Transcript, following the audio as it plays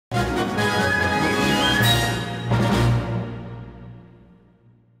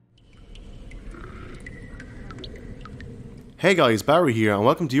Hey guys, Barry here, and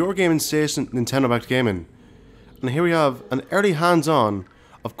welcome to your gaming station, NintendoImpactGaming. And here we have an early hands-on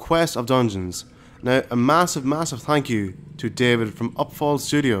of Quest of Dungeons. Now, a massive thank you to David from Upfall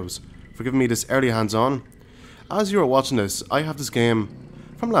Studios for giving me this early hands-on. As you are watching this, I have this game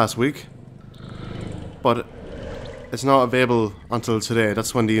from last week, but it's not available until today.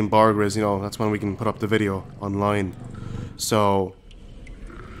 That's when the embargo is, that's when we can put up the video online. So,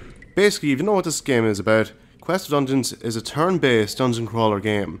 basically, if you know what this game is about, Quest of Dungeons is a turn-based dungeon crawler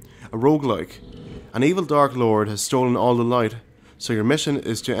game, a roguelike. An evil Dark Lord has stolen all the light, so your mission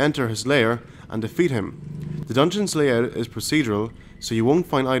is to enter his lair and defeat him. The dungeon's layout is procedural, so you won't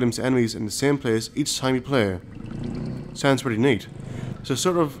find items enemies in the same place each time you play. Sounds pretty neat. So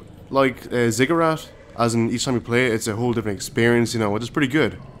sort of like Ziggurat, as in each time you play it's a whole different experience, which is pretty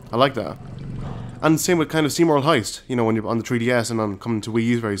good. I like that. And same with kind of SeaMortal Heist, when you're on the 3DS and I'm coming to Wii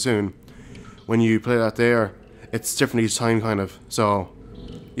U very soon. When you play that there, it's different each time, kind of. So,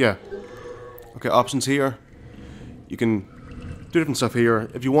 yeah. Okay, options here. You can do different stuff here.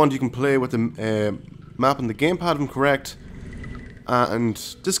 If you want, you can play with the map and the gamepad, if I'm correct. And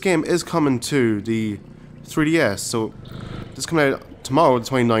this game is coming to the 3DS. So, this is coming out tomorrow, the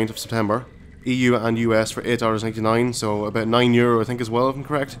 29th of September. EU and US for $8.99, so about €9 I think as well, if I'm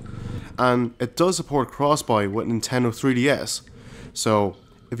correct. And it does support cross-buy with Nintendo 3DS. So,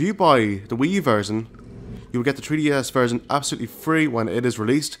 if you buy the Wii U version, you will get the 3DS version absolutely free when it is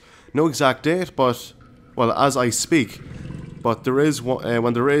released. No exact date, but, well, as I speak. But there is,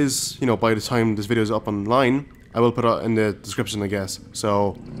 when there is, by the time this video is up online, I will put it in the description, I guess.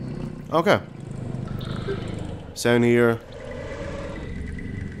 So, okay. Sound here.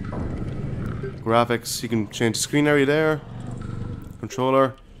 Graphics, you can change the screen area there.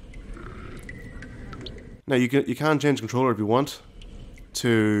 Controller. Now, you can change the controller if you want.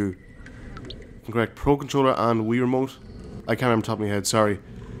 To correct Pro Controller and Wii Remote. I can't remember the top of my head, sorry.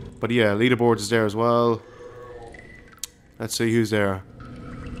 But yeah, leaderboard is there as well. Let's see who's there.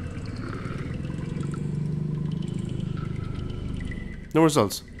 No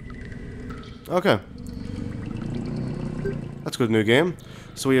results. Okay. That's a good new game.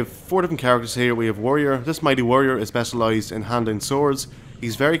 So we have 4 different characters here. We have Warrior. This mighty warrior is specialised in handling swords.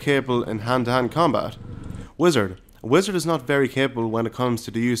 He's very capable in hand-to-hand combat. Wizard. A wizard is not very capable when it comes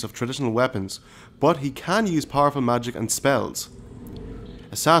to the use of traditional weapons, but he can use powerful magic and spells.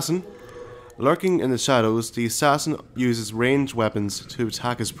 Assassin. Lurking in the shadows, the assassin uses ranged weapons to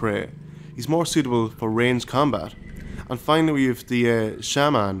attack his prey. He's more suitable for ranged combat. And finally we have the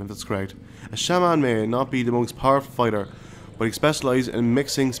shaman, if that's correct. A shaman may not be the most powerful fighter, but he specialises in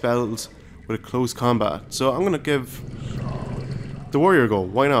mixing spells with close combat. So I'm going to give the warrior a go,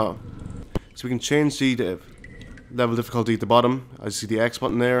 why not? So we can change the level difficulty at the bottom. I see the X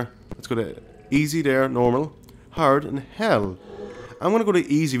button there. Let's go to easy there, normal, hard, and hell. I'm gonna go to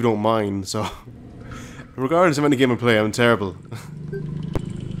easy if you don't mind, so regardless of any game I play, I'm terrible.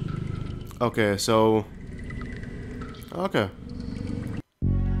 Okay, so okay.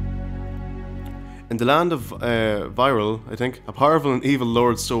 In the land of Viral, I think, a powerful and evil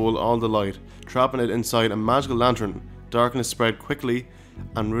lord stole all the light, trapping it inside a magical lantern. Darkness spread quickly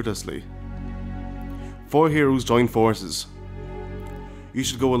and ruthlessly. 4 heroes join forces. You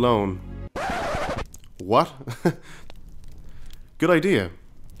should go alone. What? Good idea.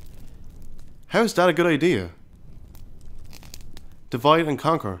 How is that a good idea? Divide and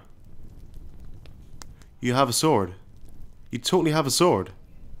conquer. You have a sword. You totally have a sword.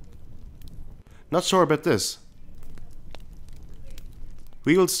 Not sure about this.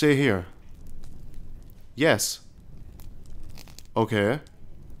 We will stay here. Yes. Okay.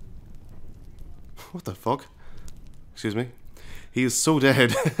 What the fuck? Excuse me. He is so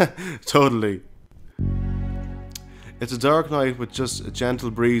dead. Totally. It's a dark night with just a gentle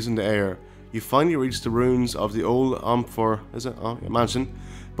breeze in the air. You finally reach the ruins of the old Upfall, mansion.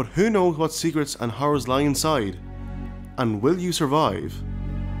 But who knows what secrets and horrors lie inside? And will you survive?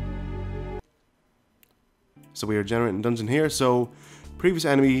 So we are generating a dungeon here. So previous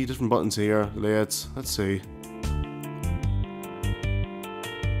enemy, different buttons here, layouts. Let's see.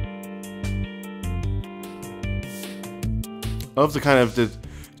 I love the kind of the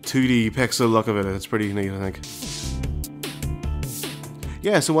 2D pixel look of it. It's pretty neat, I think.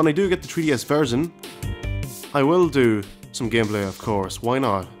 Yeah, so when I do get the 3DS version, I will do some gameplay, of course. Why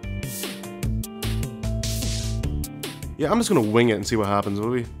not? Yeah, I'm just gonna wing it and see what happens, will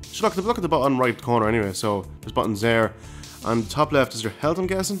we? Should look at the bottom right corner anyway. So there's buttons there, and top left is your health, I'm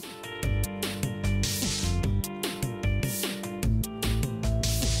guessing.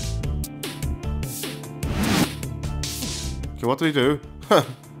 Okay, what did he do? I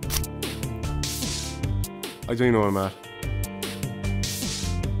don't even know where I'm at.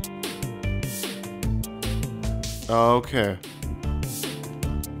 Okay.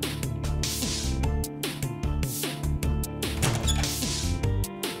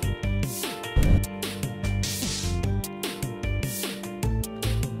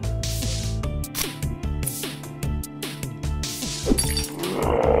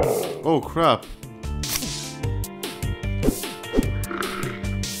 Oh crap.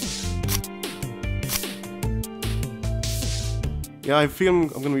 Yeah, I feel I'm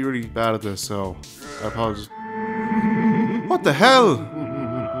gonna be really bad at this, so I apologize. What the hell?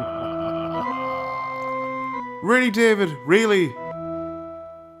 Really, David? Really?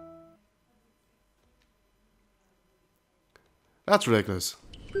 That's ridiculous.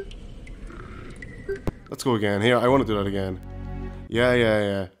 Let's go again. Here, I want to do that again.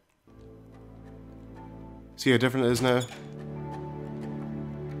 Yeah. See how different it is now?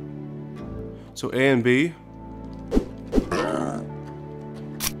 So A and B.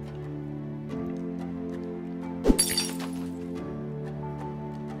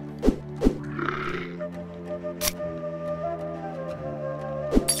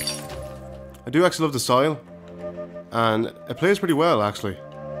 I do actually love the style, and it plays pretty well actually.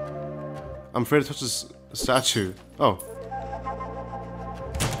 I'm afraid to touch this statue. Oh.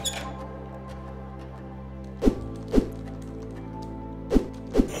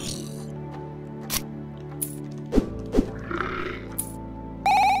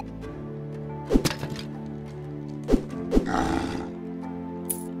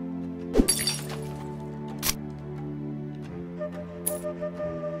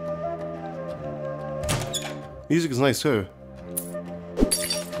 Music is nice too.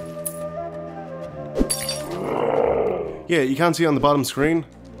 Yeah, you can't see it on the bottom screen,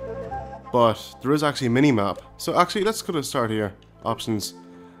 but there is actually a mini-map. So actually, let's go to start here. Options.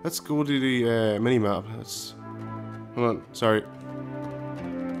 Let's go to the mini-map. Let's... Hold on, sorry.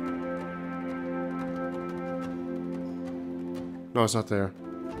 No, it's not there.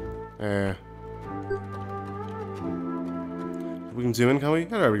 We can zoom in, can we?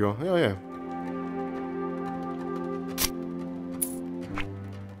 Yeah, there we go. Oh yeah.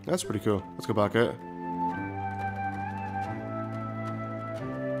 That's pretty cool. Let's go back out.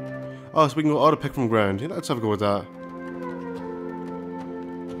 Oh, so we can go auto pick from ground. Yeah, let's have a go with that.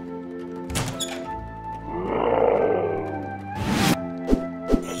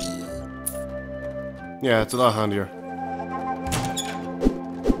 Yeah, it's a lot handier.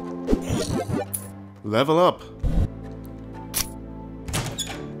 Level up.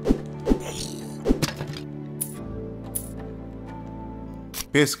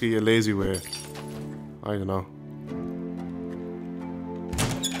 Basically a lazy way. I don't know.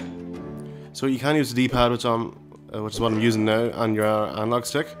 So you can use the D-pad, which is what I'm using now, on your analog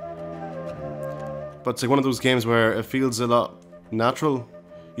stick. But it's like one of those games where it feels a lot natural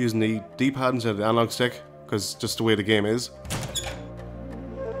using the D-pad instead of the analog stick, because just the way the game is.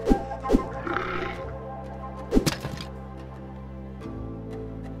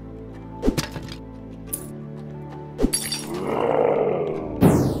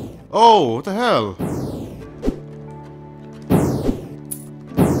 Oh, what the hell?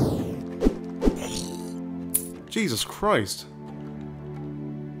 Jesus Christ.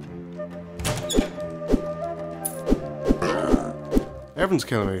 Everyone's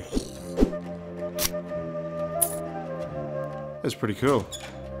killing me. That's pretty cool.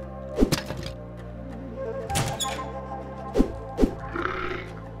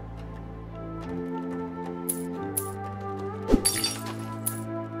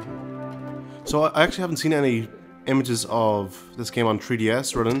 So I actually haven't seen any images of this game on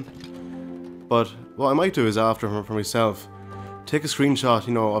 3DS running, but what I might do is after for myself, take a screenshot,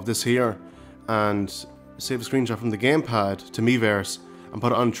 you know, of this here, and save a screenshot from the gamepad to Miiverse, and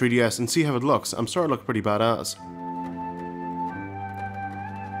put it on 3DS and see how it looks. I'm starting to look pretty badass.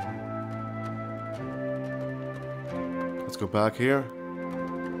 Let's go back here.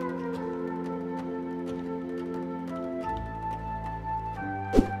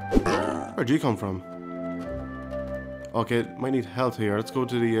 Where'd you come from? Okay, might need health here. Let's go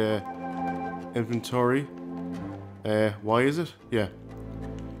to the inventory. Why is it? Yeah.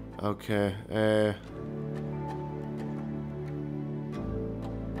 Okay. There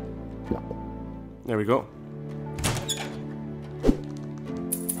we go.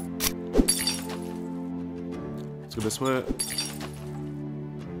 Let's go this way.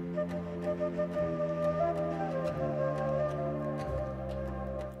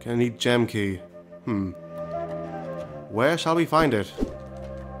 Okay, I need gem key. Where shall we find it?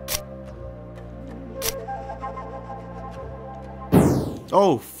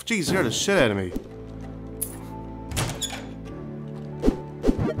 Oh, jeez, scared the shit out of me.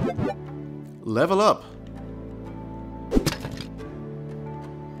 Level up.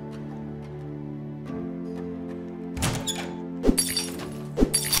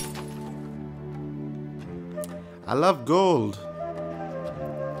 I love gold.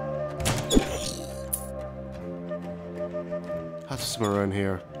 Has to swim around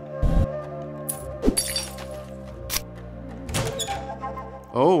here.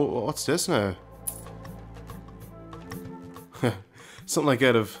 Oh, what's this now? Something like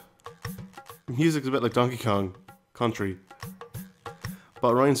out of... Music's a bit like Donkey Kong Country. But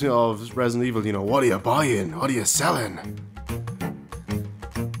it reminds me of Resident Evil, you know, what are you buying? What are you selling?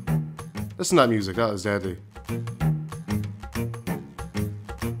 Listen to that music, that is deadly.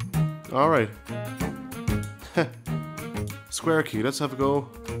 Alright. Square key, let's have a go.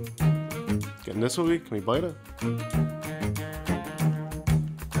 Getting this one, can we bite it?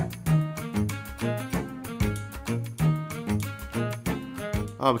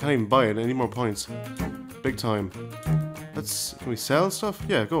 Oh, we can't even buy it, I need more points. Big time. Can we sell stuff?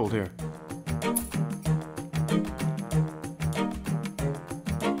 Yeah, gold here.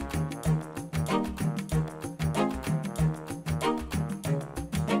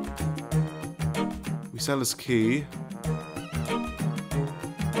 We sell this key.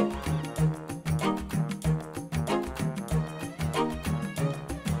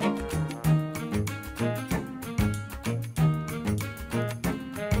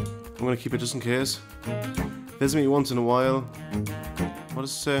 I'm gonna keep it just in case. Visit me once in a while. What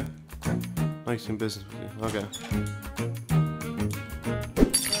does it say? Nice in business with you. Okay.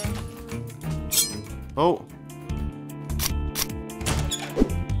 Oh!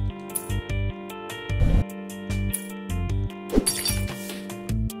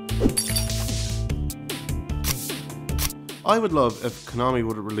 I would love if Konami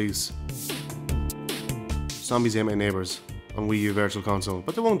would release Zombies Ate My Neighbors on Wii U Virtual Console,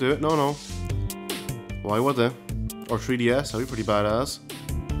 but they won't do it, no. Why would they? Or 3DS, that'd be pretty badass.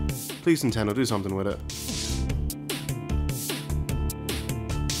 Please Nintendo, do something with it.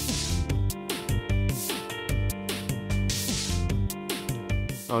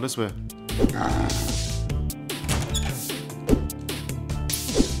 Oh, this way.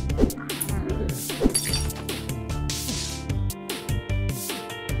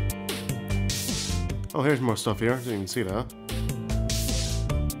 Oh, here's more stuff here. Didn't even see that.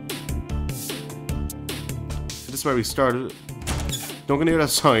 This is where we started. Don't go near that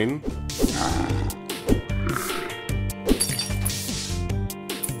sign.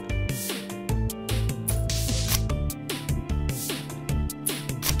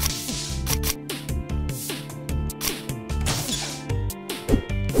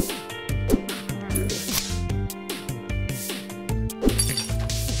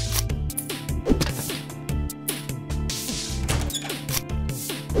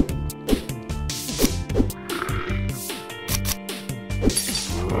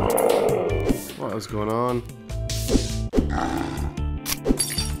 What's going on?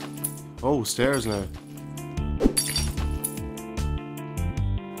 Oh, stairs now.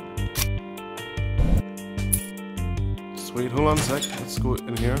 Just wait, hold on a sec. Let's go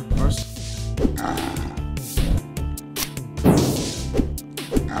in here first.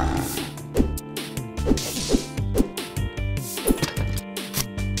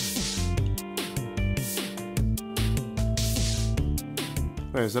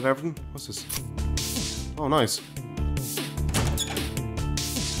 Wait, is that everything? What's this? Oh, nice.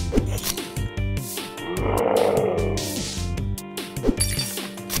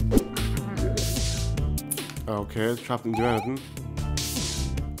 Okay, the trap didn't do anything.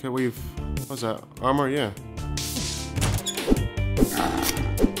 Okay, what's that? Armor? Yeah.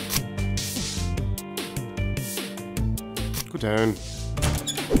 Go down.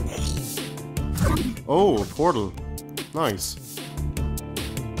 Oh, a portal. Nice.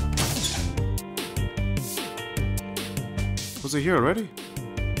 Was it here already?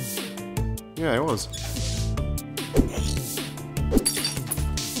 Yeah, it was.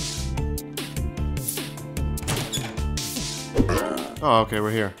 Oh, okay,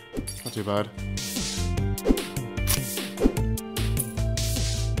 we're here. Not too bad.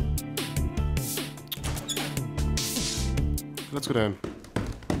 Let's go down.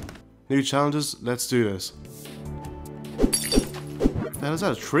 New challenges? Let's do this. Now, is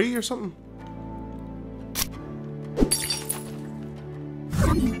that a tree or something?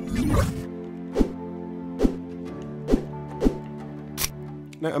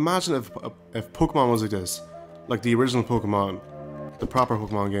 Now imagine if Pokemon was like this, like the original Pokemon, the proper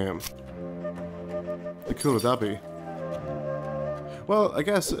Pokemon game. How cool would that be? Well, I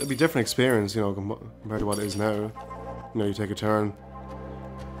guess it'd be a different experience, you know, compared to what it is now. You know, you take a turn.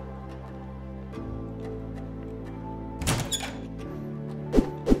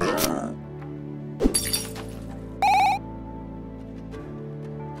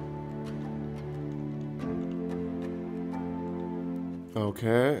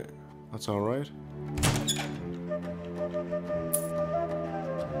 Okay, that's alright.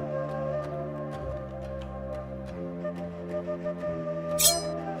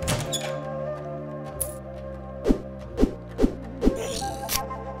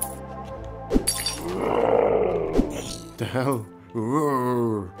 The hell?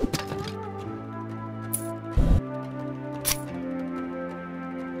 Roar.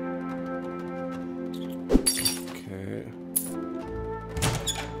 Okay.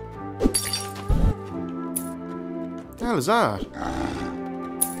 The hell is that?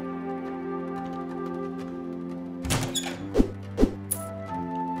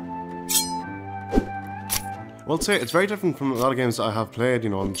 Well, I'd say it's very different from a lot of games that I have played, you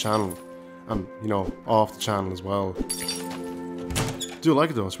know, on the channel. And, you know, off the channel as well. Do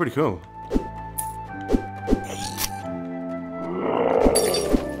like it though, it's pretty cool.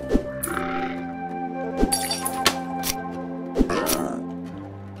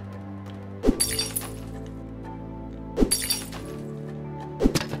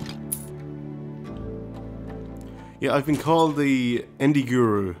 Yeah, I've been called the Indie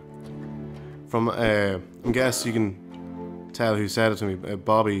Guru from, I guess you can tell who said it to me,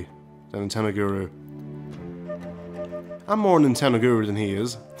 Bobby, the Nintendo Guru. I'm more Nintendo Guru than he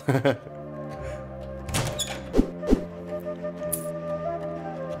is. I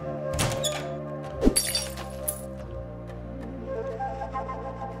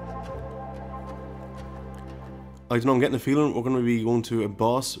don't know, I'm getting a feeling we're going to be going to a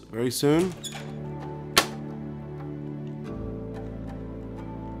boss very soon.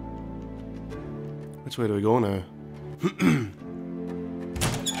 Which way do we go now?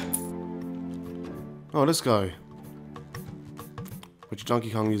 Oh, this guy. With your Donkey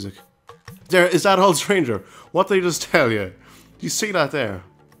Kong music. There, is that old stranger? What did I just tell you? Do you see that there?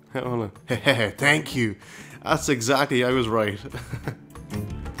 Hold on. Thank you. That's exactly, I was right.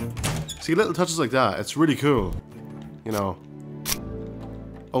 See, little touches like that, it's really cool. You know.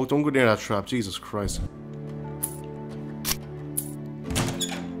 Oh, don't go near that trap, Jesus Christ.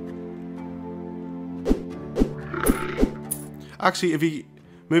 Actually, if he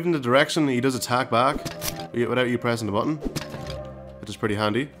moves in the direction, he does attack back without you pressing the button. Which is pretty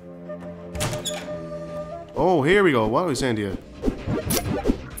handy. Oh, here we go. What was I saying to you?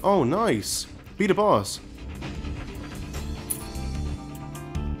 Oh, nice. Beat a boss.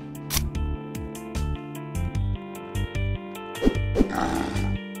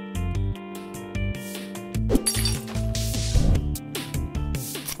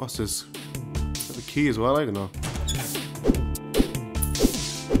 What's this? Is that a key as well? I don't know.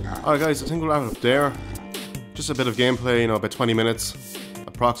 Alright guys, I think we'll wrap it up there. Just a bit of gameplay, you know, about 20 minutes.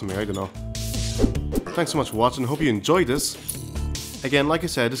 Approximately, I don't know. Thanks so much for watching, hope you enjoyed this. Again, like I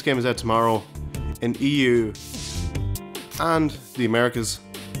said, this game is out tomorrow in EU and the Americas.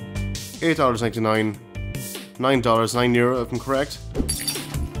 $8.99, $9, €9 if I'm correct.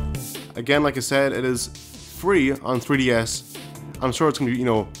 Again, like I said, it is free on 3DS. I'm sure it's going to be, you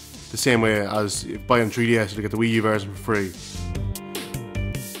know, the same way as if buying 3DS to get the Wii U version for free.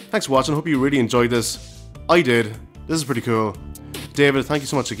 Thanks for watching, hope you really enjoyed this. I did. This is pretty cool. David, thank you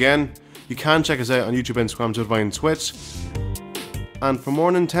so much again. You can check us out on YouTube, Instagram, Twitter, and Twitch. And for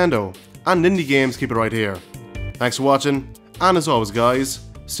more Nintendo and Nindie games, keep it right here. Thanks for watching, and as always guys,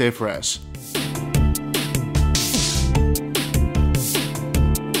 stay fresh.